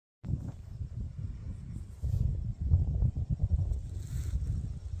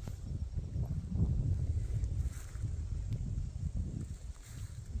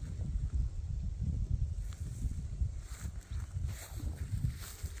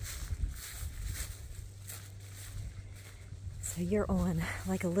So you're on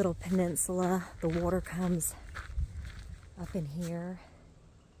like a little peninsula. The water comes up in here.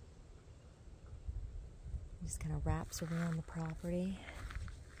 It just kind of wraps around the property.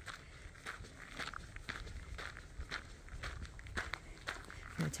 I'm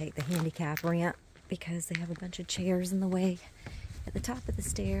going to take the handicap ramp because they have a bunch of chairs in the way at the top of the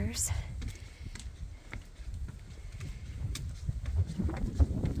stairs.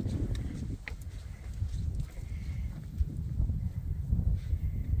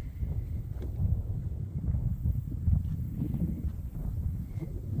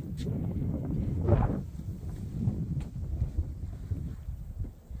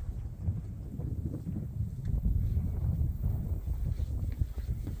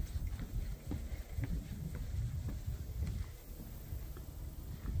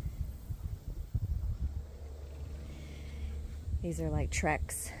 These are like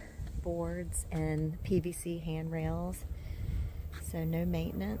Trex boards and PVC handrails, so no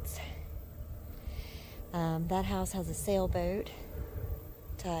maintenance. That house has a sailboat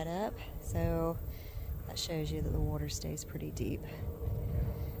tied up, so that shows you that the water stays pretty deep.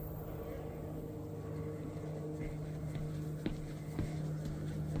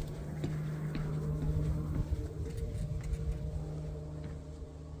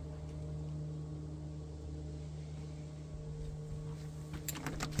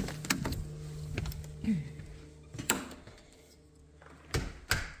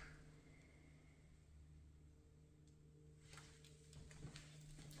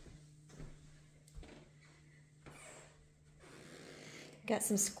 Got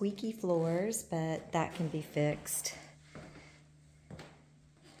some squeaky floors, but that can be fixed.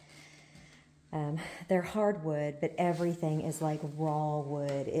 They're hardwood, but everything is like raw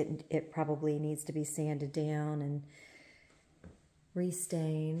wood. It probably needs to be sanded down and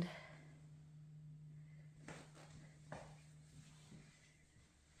restained.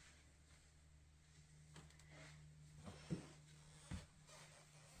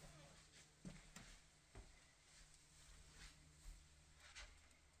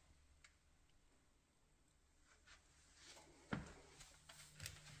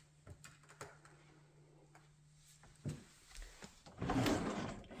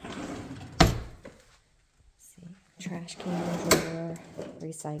 Trash can drawer,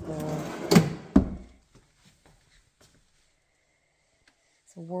 recycle.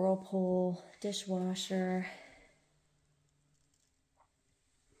 It's a Whirlpool dishwasher.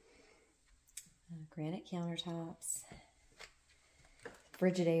 Granite countertops.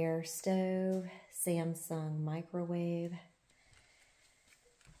 Frigidaire stove. Samsung microwave.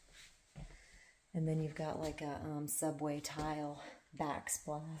 And then you've got like a subway tile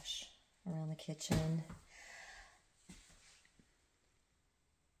backsplash around the kitchen.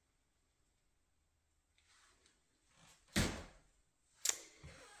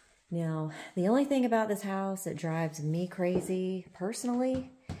 Now, the only thing about this house that drives me crazy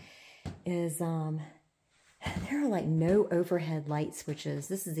personally is there are like no overhead light switches.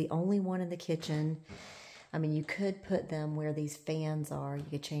 This is the only one in the kitchen. I mean, you could put them where these fans are. You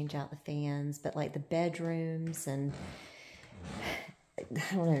could change out the fans, but like the bedrooms and I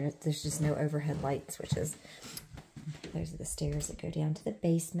don't know, there's just no overhead light switches. Those are the stairs that go down to the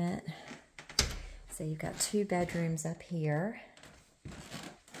basement. So you've got 2 bedrooms up here.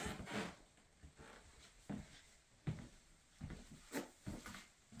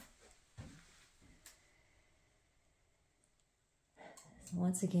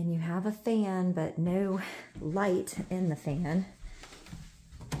 Once again, you have a fan, but no light in the fan.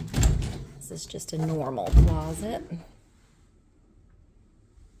 This is just a normal closet. Like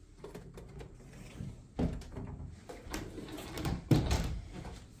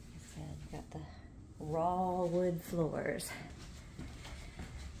I said, you've got the raw wood floors.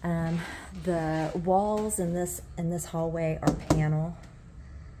 The walls in this hallway are panel.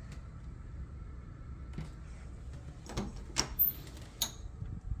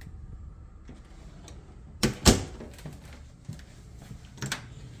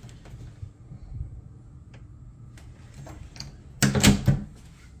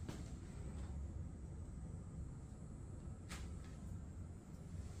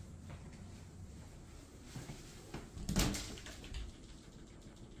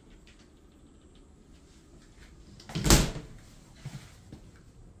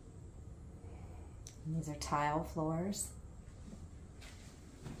 And these are tile floors.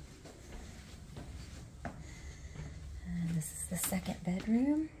 And this is the second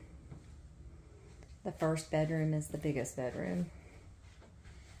bedroom. The first bedroom is the biggest bedroom.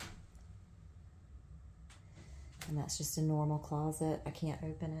 And that's just a normal closet. I can't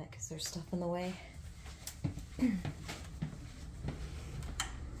open it because there's stuff in the way.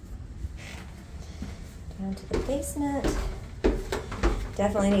 Down to the basement.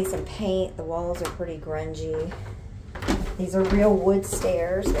 Definitely need some paint. The walls are pretty grungy. These are real wood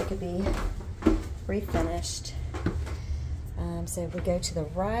stairs. They could be refinished. So if we go to the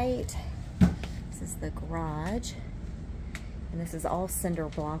right, this is the garage. And this is all cinder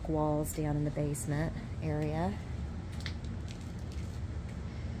block walls down in the basement area.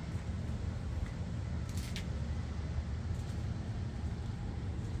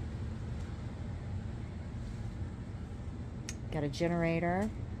 Got a generator,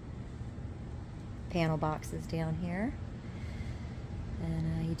 panel boxes down here,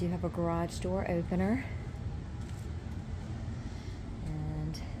 and you do have a garage door opener.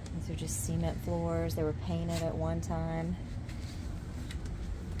 And these are just cement floors. They were painted at one time.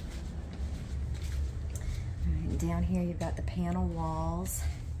 All right, and down here you've got the panel walls.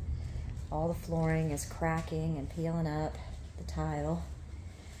 All the flooring is cracking and peeling up, the tile.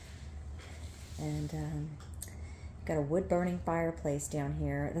 And got a wood burning fireplace down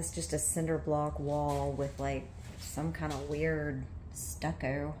here. That's just a cinder block wall with like some kind of weird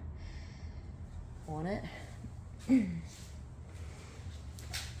stucco on it.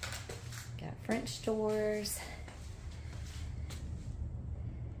 Got French doors.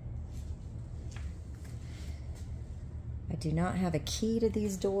 I do not have a key to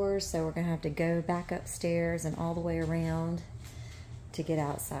these doors, so we're gonna have to go back upstairs and all the way around to get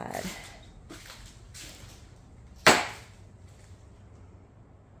outside.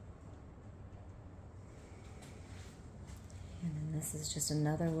 This is just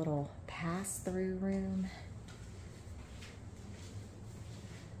another little pass-through room.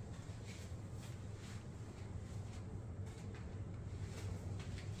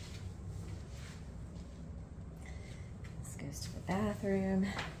 This goes to the bathroom.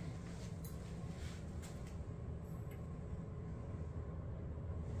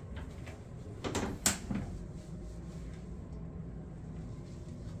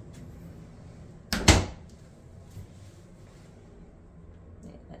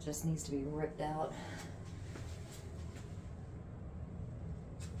 Just needs to be ripped out.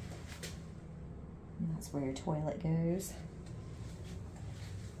 And that's where your toilet goes.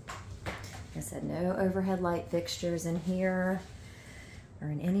 Like I said, no overhead light fixtures in here or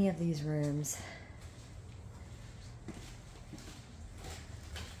in any of these rooms.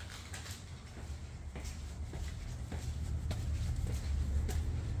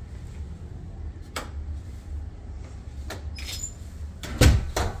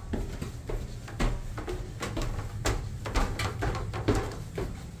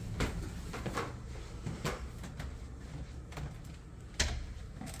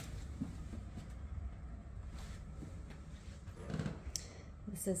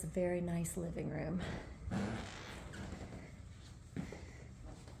 This is a very nice living room.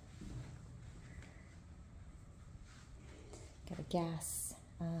 Got a gas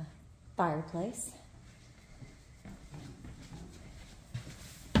fireplace.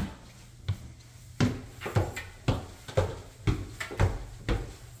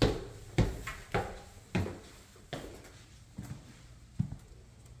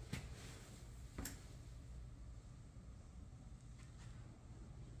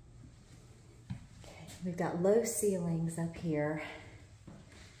 We've got low ceilings up here.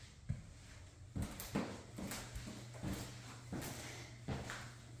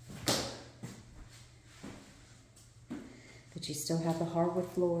 But you still have the hardwood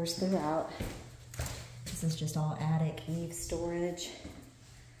floors throughout. This is just all attic eave storage.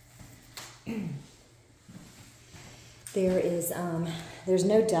 There's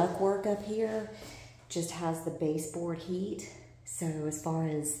no ductwork up here, just has the baseboard heat. So as far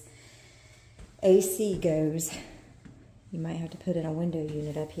as AC goes, you might have to put in a window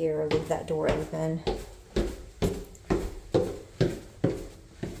unit up here or leave that door open.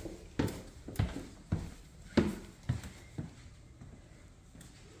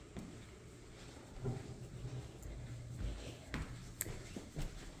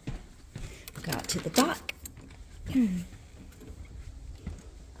 Got to the dock.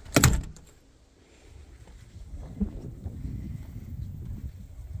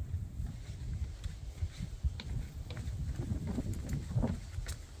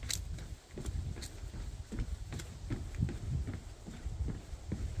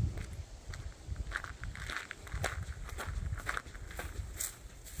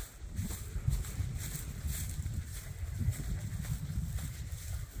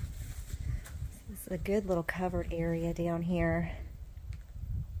 A good little covered area down here.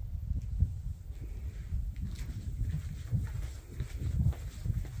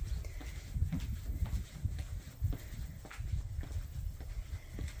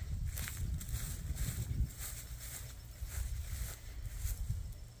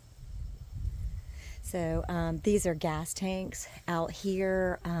 So these are gas tanks out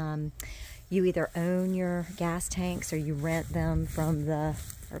here. You either own your gas tanks or you rent them from or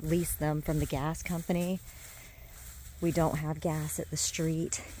lease them from the gas company. We don't have gas at the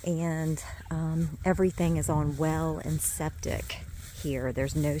street, and everything is on well and septic here.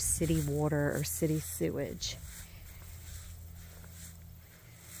 There's no city water or city sewage.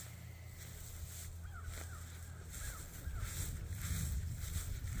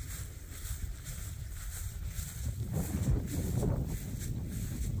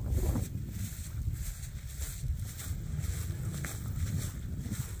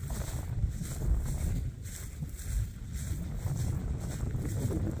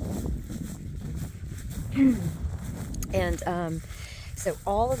 And so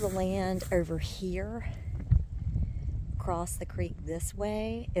all of the land over here across the creek this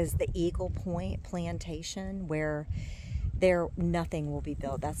way is the Eagle Point plantation, where nothing will be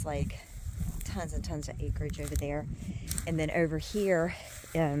built. That's like tons and tons of acreage over there. And then over here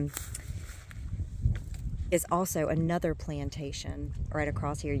is also another plantation right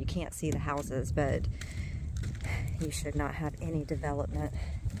across here. You can't see the houses, but you should not have any development.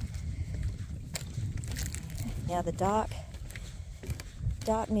 Yeah, the dock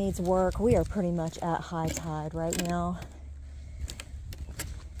needs work. We are pretty much at high tide right now.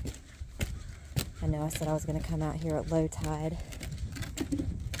 I know I said I was going to come out here at low tide.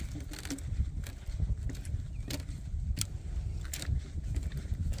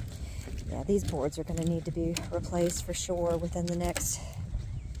 Yeah, these boards are going to need to be replaced for sure within the next,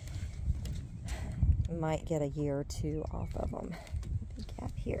 might get a year or two off of them. Big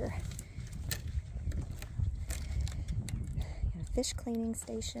gap here. Fish cleaning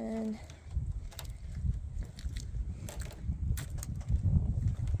station.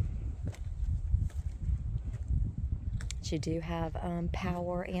 You do have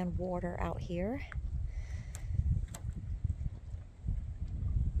power and water out here.